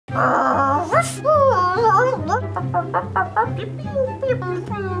Cool.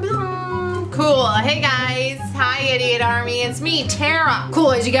 Hey guys. Hi Idiot Army. It's me, Tara.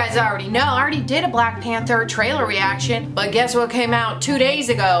 Cool, as you guys already know, I already did a Black Panther trailer reaction, but guess what came out 2 days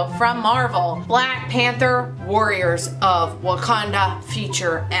ago from Marvel? Black Panther Warriors of Wakanda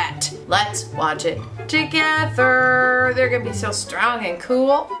featurette. Let's watch it together. They're gonna be so strong and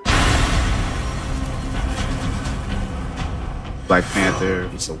cool. Black Panther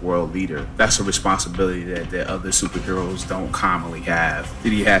is a world leader. That's a responsibility that other superheroes don't commonly have.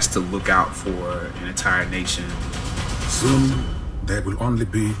 That he has to look out for an entire nation. Soon, there will only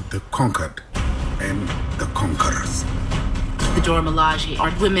be the conquered and the conquerors. The Dora Milaje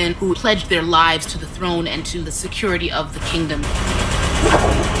are women who pledged their lives to the throne and to the security of the kingdom.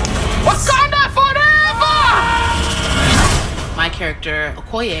 Wakanda forever! My character,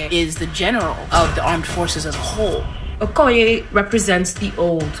 Okoye, is the general of the armed forces as a whole. Okoye represents the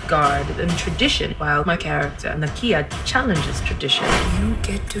old guard and tradition, while my character, Nakia, challenges tradition. You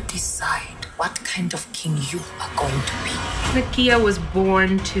get to decide what kind of king you are going to be. Nakia was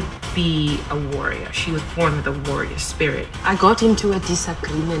born to be a warrior. She was born with a warrior spirit. I got into a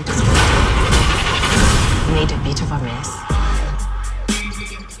disagreement. Made a bit of a mess.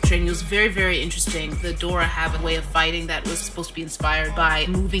 Training was very, very interesting. The Dora have a way of fighting that was supposed to be inspired by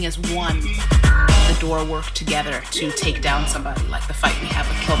moving as one. The Dora work together to take down somebody, like the fight we have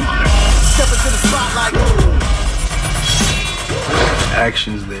with Killmonger. Step into the spotlight. The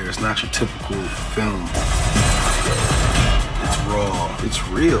action's there. It's not your typical film. It's raw. It's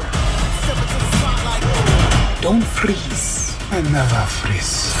real. Step into the spotlight. Don't freeze. I never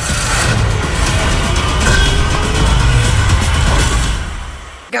freeze.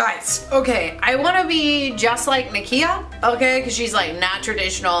 Guys, okay, I want to be just like Nakia, okay, because she's like not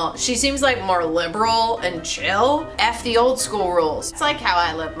traditional. She seems like more liberal and chill. F the old school rules. It's like how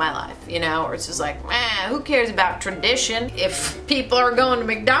I live my life, you know, where it's just like, man, who cares about tradition? If people are going to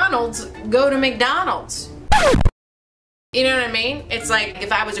McDonald's, go to McDonald's. You know what I mean? It's like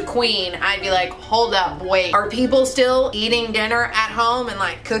if I was a queen, I'd be like, hold up, wait. Are people still eating dinner at home and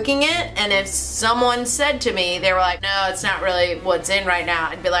like cooking it? And if someone said to me, they were like, no, it's not really what's in right now.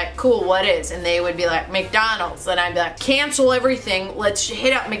 I'd be like, cool, what is? And they would be like, McDonald's. Then I'd be like, cancel everything. Let's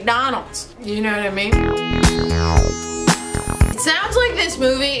hit up McDonald's. You know what I mean? It sounds like this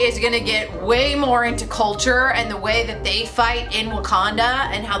movie is gonna get way more into culture and the way that they fight in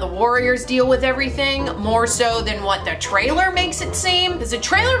Wakanda and how the warriors deal with everything, more so than what the trailer makes it seem. Because the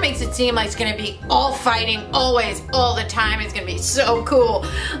trailer makes it seem like it's gonna be all fighting, always, all the time. It's gonna be so cool.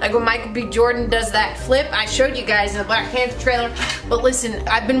 Like when Michael B. Jordan does that flip, I showed you guys in the Black Panther trailer. But listen,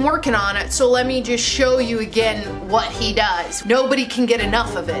 I've been working on it, so let me just show you again what he does. Nobody can get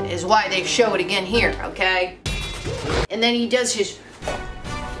enough of it, is why they show it again here, okay? And then he does his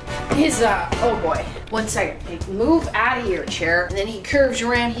oh boy, 1 second. Move out of here, chair. And then he curves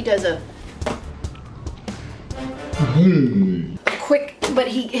around, he does a quick, but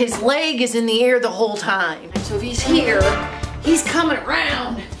his leg is in the air the whole time. So if he's here, he's coming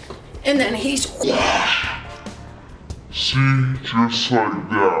around, and then he's See, just like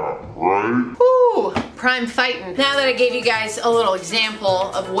that, right? Ooh, prime fighting. Now that I gave you guys a little example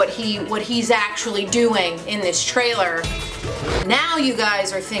of what he's actually doing in this trailer, now you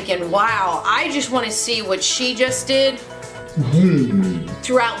guys are thinking, wow, I just want to see what she just did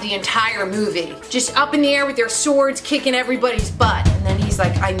throughout the entire movie. Just up in the air with their swords, kicking everybody's butt. And then he's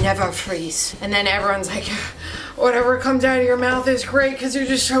like, I never freeze. And then everyone's like, whatever comes out of your mouth is great because you're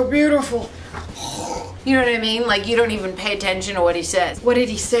just so beautiful. You know what I mean? Like, you don't even pay attention to what he says. What did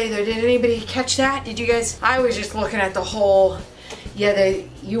he say though? Did anybody catch that? Did you guys? I was just looking at the whole, yeah,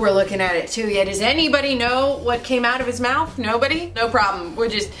 you were looking at it too. Yeah, does anybody know what came out of his mouth? Nobody? No problem. We're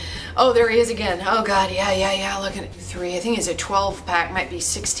just, oh, there he is again. Oh God, yeah, look at it. 3, I think it's a 12 pack, might be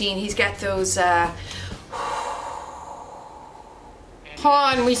 16. He's got those,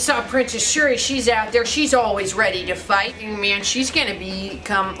 Oh, and we saw Princess Shuri, she's out there, she's always ready to fight. Man, she's gonna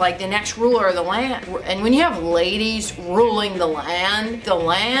become like the next ruler of the land. And when you have ladies ruling the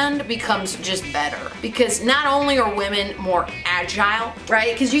land becomes just better. Because not only are women more agile,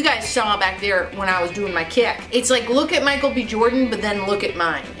 right? Because you guys saw back there when I was doing my kick. It's like, look at Michael B. Jordan, but then look at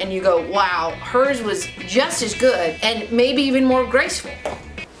mine. And you go, wow, hers was just as good and maybe even more graceful.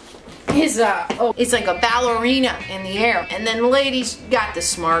 It's like a ballerina in the air. And then the ladies got the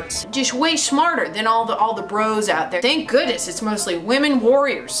smarts. Just way smarter than all the bros out there. Thank goodness it's mostly women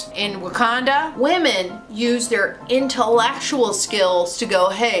warriors. In Wakanda, women use their intellectual skills to go,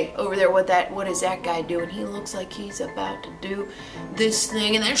 hey, over there, what is that guy doing? He looks like he's about to do this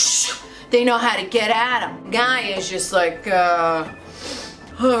thing, and then they know how to get at him. Guy is just like,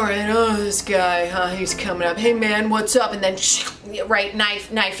 Alright, oh, this guy, he's coming up. Hey man, what's up? And then, right,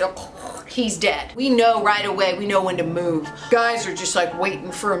 knife, he's dead. We know right away, we know when to move. Guys are just like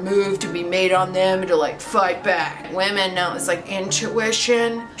waiting for a move to be made on them to like fight back. Women know it's like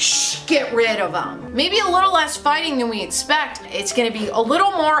intuition. Shh, get rid of them. Maybe a little less fighting than we expect. It's gonna be a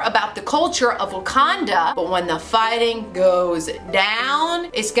little more about the culture of Wakanda, but when the fighting goes down,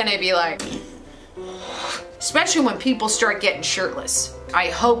 it's gonna be like, especially when people start getting shirtless. I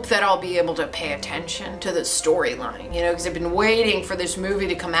hope that I'll be able to pay attention to the storyline, you know, because I've been waiting for this movie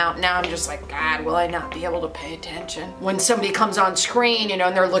to come out. Now I'm just like, God, will I not be able to pay attention? When somebody comes on screen, you know,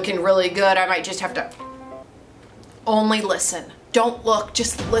 and they're looking really good, I might just have to only listen. Don't look,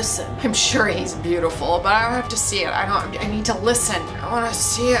 just listen. I'm sure he's beautiful, but I have to see it. I need to listen. I want to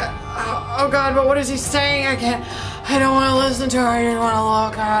see it. Oh God, but what is he saying? I don't want to listen to her. I just want to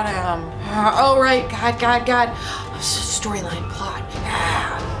look at him. Oh right, God. Storyline plot.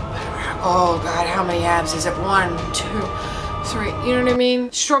 Oh God, how many abs is it? 1, 2, 3. You know what I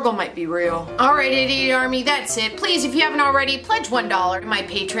mean? Struggle might be real. Alright, Idiot Army, that's it. Please, if you haven't already, pledge $1 to my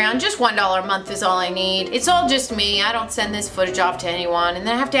Patreon. Just $1 a month is all I need. It's all just me. I don't send this footage off to anyone. And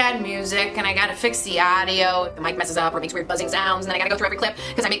then I have to add music, and I gotta fix the audio. The mic messes up or makes weird buzzing sounds, and then I gotta go through every clip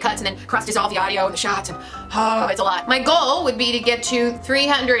because I make cuts and then cross dissolve the audio and the shots, and oh, it's a lot. My goal would be to get to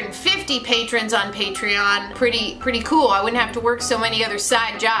 350 patrons on Patreon. Pretty cool. I wouldn't have to work so many other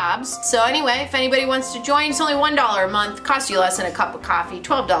side jobs. So anyway, if anybody wants to join, it's only $1 a month. Costs you less than a cup of coffee.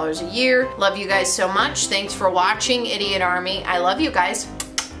 $12 a year. Love you guys so much. Thanks for watching, Idiot Army. I love you guys.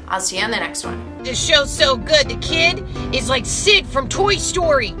 I'll see you on the next one. This show's so good. The kid is like Sid from Toy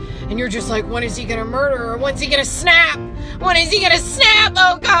Story. And you're just like, when is he gonna murder her? When's he gonna snap? When is he gonna snap?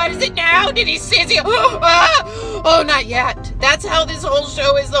 Oh God, is it now? Did he say he? Oh, not yet. That's how this whole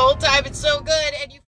show is the whole time. It's so good. And you